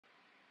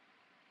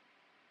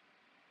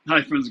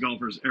Hi, friends of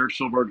golfers. Erik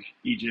Schjolberg,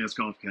 EJS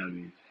Golf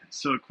Academy.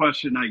 So, a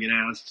question I get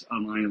asked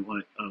online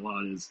a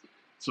lot is,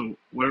 so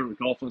what are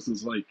golf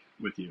lessons like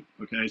with you?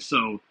 Okay,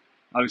 so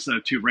obviously I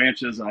have two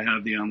branches. I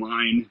have the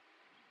online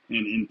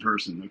and in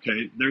person.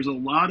 Okay, there's a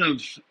lot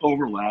of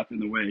overlap in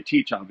the way I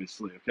teach.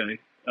 Obviously, okay.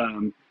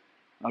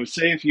 I would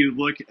say if you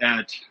look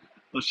at,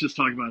 let's just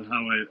talk about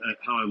how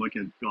I look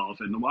at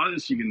golf, and a lot of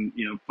this you can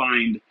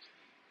find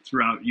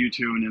throughout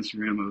YouTube and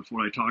Instagram of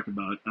what I talk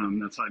about.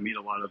 That's how I meet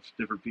a lot of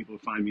different people who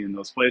find me in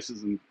those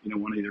places and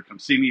want to either come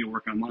see me or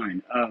work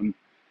online.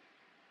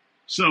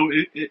 So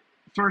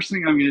first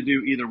thing I'm going to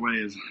do either way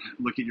is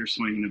look at your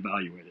swing and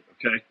evaluate it.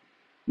 Okay.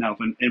 Now,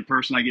 if in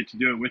person I get to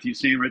do it with you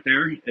seeing right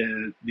there,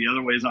 the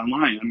other way is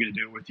online. I'm going to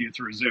do it with you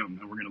through Zoom,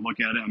 and we're going to look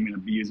at it. I'm going to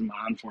be using my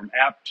OnForm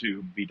app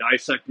to be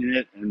dissecting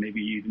it, and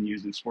maybe even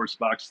using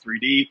Sportsbox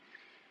 3D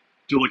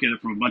to look at it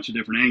from a bunch of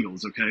different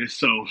angles. Okay,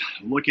 so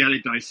look at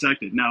it,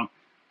 dissect it. Now,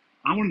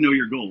 I want to know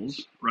your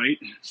goals, right?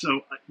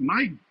 So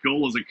my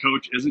goal as a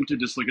coach isn't to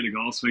just look at a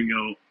golf swing and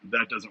go,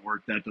 that doesn't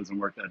work, that doesn't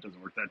work, that doesn't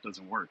work, that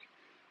doesn't work.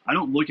 I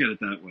don't look at it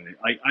that way.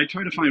 I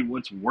try to find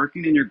what's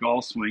working in your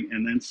golf swing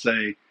and then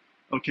say,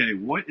 okay,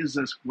 what is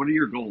this? What are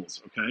your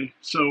goals? Okay,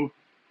 so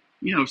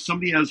if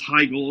somebody has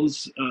high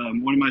goals.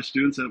 One of my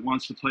students that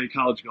wants to play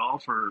college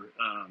golf or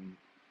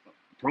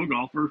pro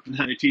golfer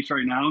that I teach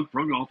right now,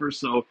 pro golfer.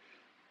 So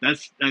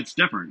that's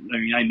different. I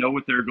mean, I know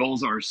what their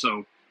goals are.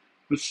 So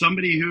with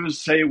somebody who's,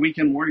 say, a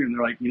weekend warrior, and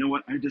they're like, you know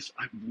what, I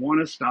want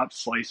to stop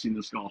slicing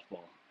this golf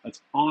ball.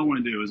 That's all I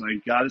want to do is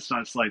I got to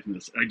stop slicing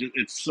this.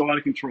 It's so out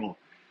of control.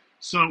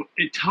 So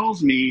it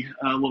tells me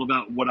a little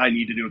about what I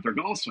need to do with their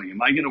golf swing.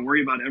 Am I going to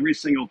worry about every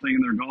single thing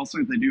in their golf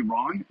swing if they do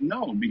wrong?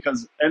 No,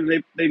 because and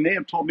they may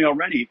have told me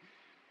already,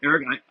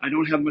 Erik, I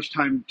don't have much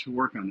time to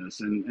work on this,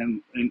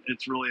 and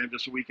it's really, I'm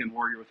just a weekend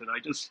warrior with it.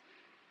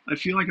 I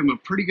feel like I'm a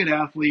pretty good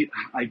athlete.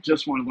 I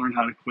just want to learn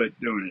how to quit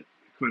doing it,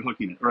 quit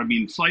hooking it, or I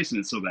mean slicing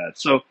it so bad.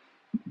 So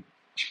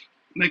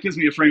that gives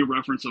me a frame of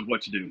reference of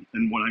what to do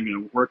and what I'm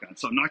going to work on.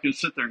 So I'm not going to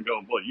sit there and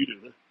go, boy, you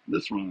do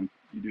this wrong,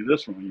 you do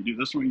this wrong, you do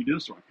this wrong, you do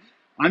this wrong.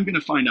 I'm going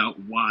to find out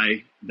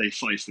why they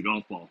slice the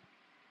golf ball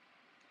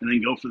and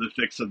then go for the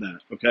fix of that.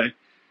 Okay.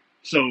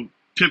 So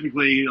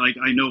typically, like,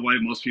 I know why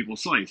most people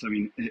slice. I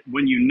mean,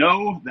 when you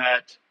know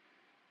the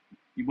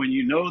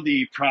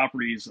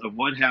properties of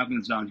what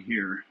happens down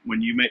here,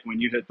 when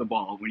you hit the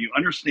ball, when you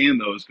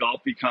understand those,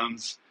 golf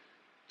becomes,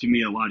 to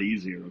me, a lot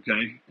easier.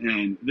 Okay.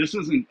 And this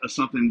isn't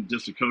something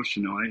just a coach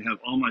to know. I have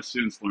all my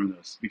students learn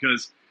this,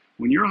 because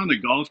when you're on the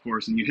golf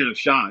course and you hit a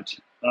shot,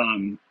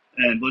 and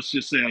let's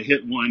just say I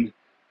hit one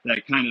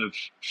that kind of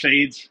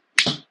fades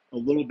a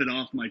little bit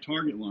off my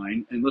target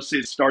line, and let's say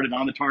it started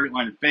on the target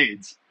line and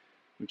fades,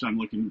 which I'm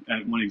looking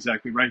at one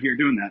exactly right here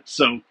doing that.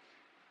 So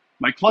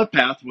my club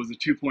path was a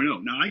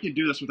 2.0. Now I could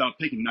do this without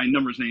picking. My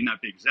numbers may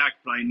not be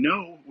exact, but I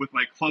know with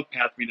my club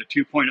path being a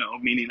 2.0,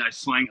 meaning I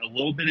swing a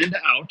little bit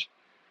into out,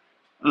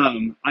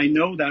 I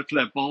know that for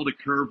that ball to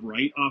curve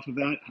right off of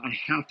that, I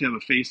have to have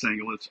a face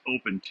angle that's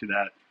open to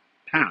that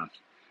path.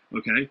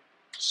 Okay,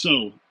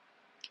 so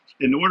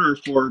in order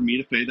for me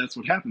to fade, that's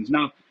what happens.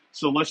 Now,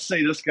 so let's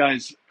say this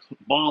guy's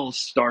ball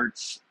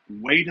starts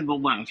way to the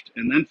left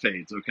and then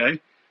fades,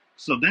 okay?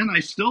 So then I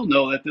still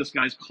know that this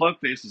guy's club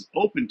face is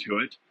open to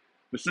it,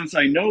 but since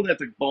I know that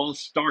the ball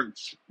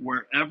starts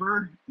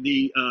wherever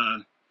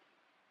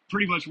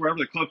pretty much wherever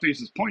the club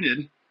face is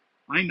pointed,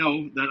 I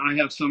know that I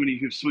have somebody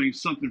who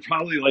swings something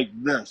probably like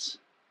this,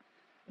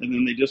 and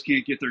then they just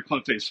can't get their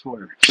club face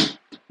square.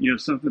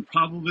 Something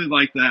probably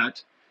like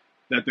that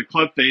the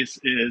club face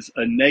is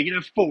a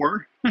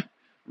 -4,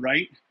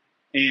 right?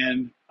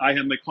 And I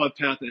have my club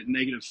path at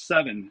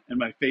 -7 and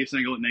my face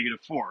angle at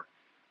 -4.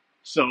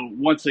 So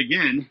once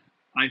again,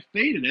 I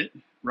faded it,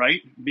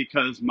 right?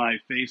 Because my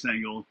face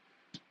angle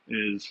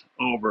is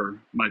over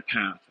my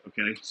path,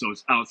 okay? So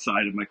it's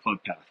outside of my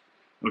club path,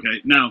 okay?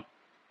 Now,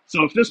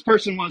 so if this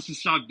person wants to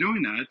stop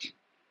doing that,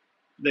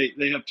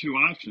 they have two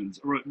options,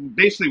 or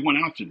basically one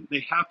option.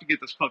 They have to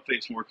get this club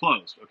face more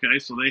closed, okay?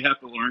 So they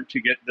have to learn to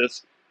get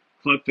this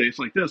club face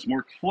like this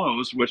more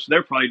closed, which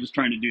they're probably just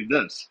trying to do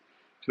this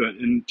to it,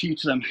 and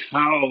teach them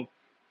how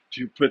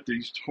to put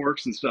these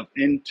torques and stuff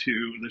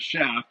into the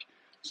shaft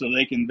so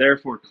they can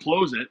therefore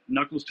close it,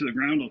 knuckles to the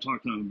ground. I'll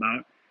talk to them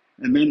about,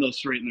 and then they'll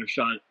straighten their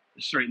shot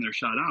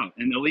out.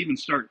 And they'll even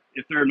start,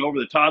 if they're an over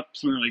the top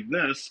swinger like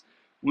this,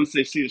 once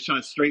they see the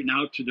shot straighten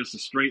out to just a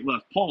straight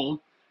left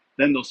pull,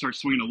 then they'll start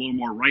swinging a little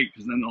more right,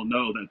 because then they'll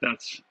know that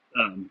that's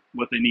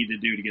what they need to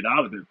do to get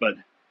out of it. But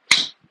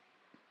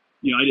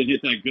I didn't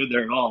hit that good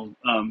there at all,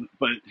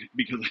 but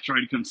because I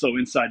tried to come so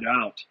inside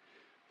out.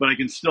 But I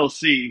can still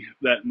see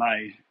that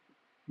my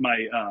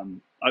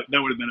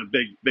that would have been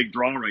a big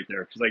draw right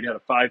there, because I had a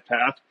 5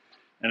 path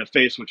and a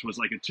face which was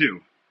like a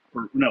 2,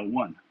 or no,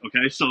 1.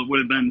 Okay, so it would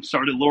have been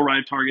started low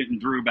right target and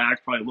drew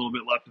back probably a little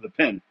bit left of the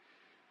pin.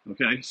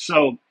 Okay,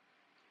 so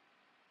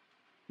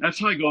that's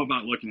how I go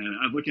about looking at it.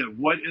 I look at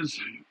what is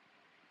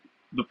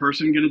the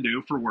person going to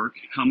do for work,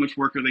 how much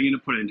work are they going to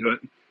put into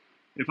it.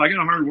 If I get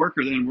a hard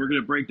worker, then we're going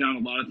to break down a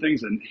lot of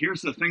things. And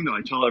here's the thing, though,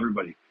 I tell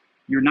everybody,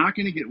 you're not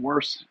going to get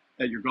worse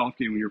at your golf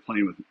game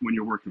when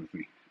you're working with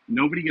me.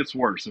 Nobody gets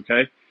worse,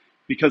 okay?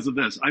 Because of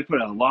this, I put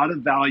a lot of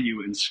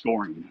value in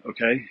scoring,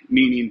 okay?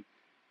 Meaning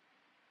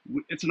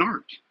it's an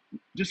art.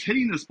 Just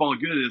hitting this ball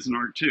good is an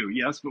art too,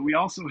 yes, but we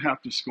also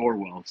have to score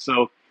well.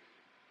 So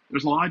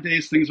there's a lot of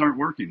days things aren't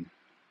working.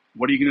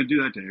 What are you going to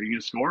do that day? Are you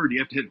going to score, or do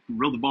you have to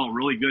reel the ball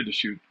really good to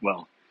shoot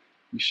well?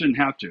 You shouldn't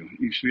have to.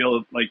 You should be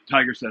able to, like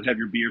Tiger said, have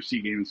your B or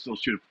C game and still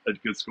shoot a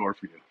good score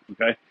for you,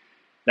 okay?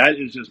 That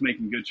is just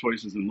making good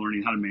choices and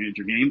learning how to manage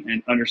your game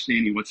and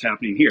understanding what's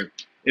happening here.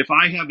 If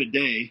I have a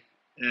day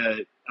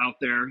out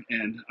there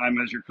and I'm,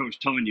 as your coach,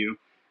 telling you,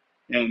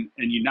 and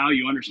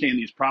you understand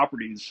these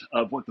properties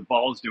of what the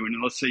ball is doing,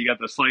 and let's say you got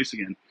the slice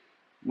again,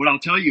 what I'll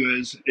tell you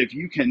is if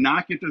you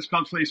cannot get this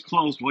club face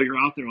closed while you're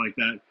out there like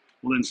that,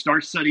 well, then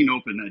start setting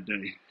open that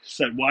day.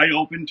 Set wide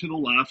open to the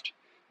left,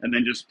 and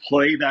then just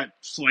play that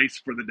slice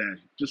for the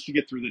day, just to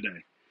get through the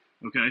day,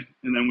 okay?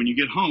 And then when you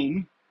get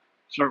home,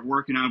 start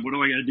working on what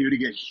do I got to do to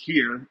get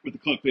here with the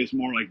club face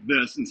more like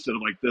this instead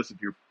of like this.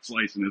 If you're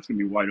slicing, it's going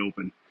to be wide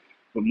open.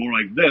 But more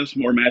like this,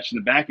 more matching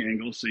the back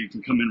angle so you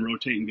can come in,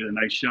 rotate, and get a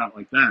nice shot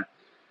like that.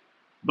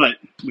 But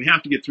we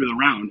have to get through the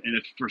round. And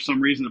if for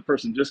some reason the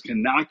person just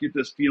cannot get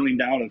this feeling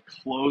down of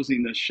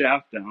closing the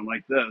shaft down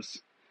like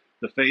this,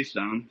 the face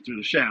down through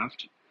the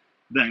shaft,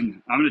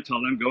 then I'm going to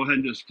tell them, go ahead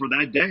and just, for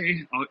that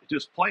day, I'll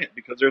just play it,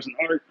 because there's an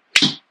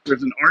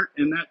art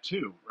in that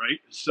too, right?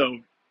 So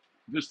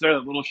just there,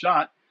 that little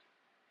shot,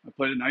 I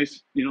played a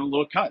nice,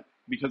 little cut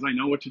because I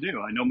know what to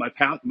do. I know my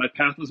path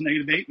was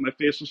 -8, my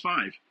face was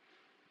 5.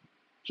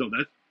 So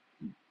that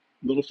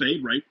little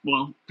fade, right?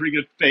 Well, pretty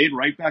good fade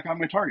right back on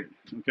my target,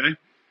 okay?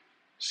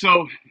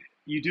 So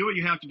you do what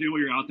you have to do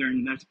when you're out there,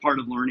 and that's part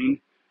of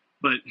learning.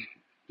 But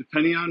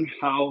depending on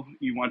how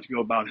you want to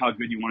go about how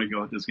good you want to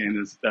go at this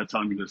game, that's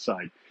on you to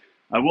decide.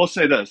 I will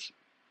say this.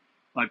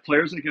 Like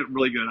players that get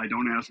really good, I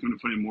don't ask them to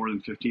put in more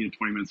than 15 to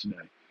 20 minutes a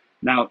day.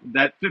 Now,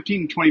 that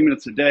 15 to 20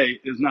 minutes a day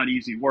is not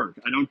easy work.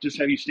 I don't just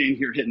have you stand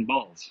here hitting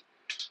balls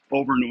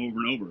over and over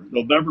and over.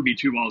 There'll never be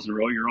 2 balls in a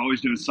row. You're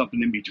always doing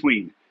something in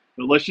between.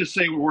 But let's just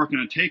say we're working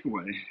on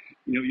takeaway.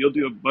 You'll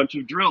do a bunch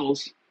of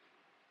drills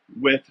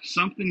with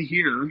something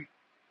here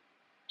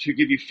to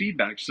give you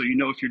feedback so you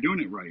know if you're doing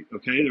it right,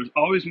 okay? There's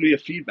always going to be a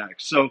feedback.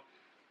 So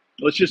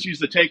let's just use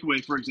the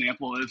takeaway, for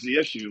example, as the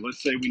issue.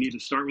 Let's say we need to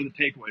start with a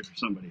takeaway for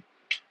somebody.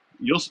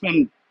 You'll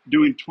spend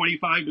doing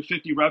 25 to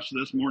 50 reps of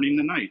this morning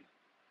and night.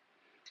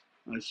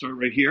 I start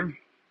right here.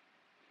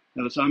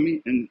 Now it's on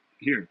me, and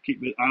here,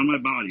 keep it on my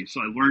body.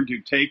 So I learned to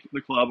take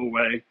the club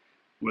away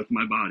with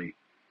my body.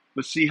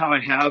 But see how I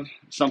have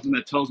something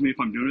that tells me if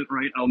I'm doing it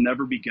right? I'll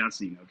never be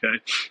guessing, okay?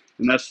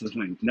 And that's the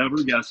thing, never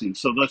guessing.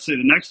 So let's say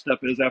the next step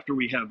is after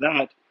we have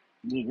that,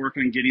 we'll work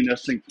on getting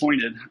this thing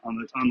pointed on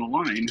the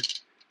line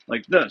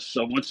like this.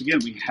 So once again,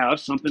 we have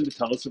something to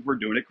tell us if we're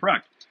doing it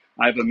correct.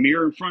 I have a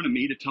mirror in front of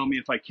me to tell me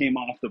if I came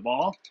off the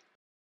ball.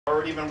 I've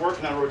already been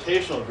working on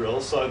rotational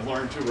drills, so I've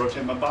learned to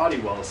rotate my body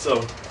well. So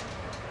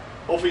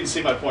hopefully you can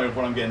see my point of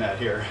what I'm getting at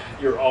here.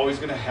 You're always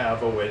going to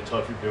have a way to tell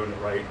if you're doing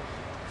it right.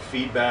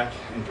 Feedback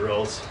and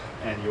drills,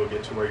 and you'll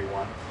get to where you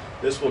want.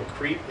 This will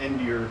creep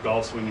into your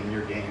golf swing and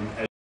your game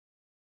as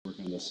you work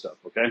on this stuff,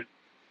 okay?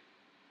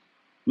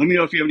 Let me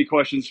know if you have any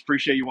questions.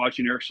 Appreciate you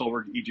watching Erik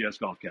Schjolberg, EJS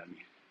Golf Academy.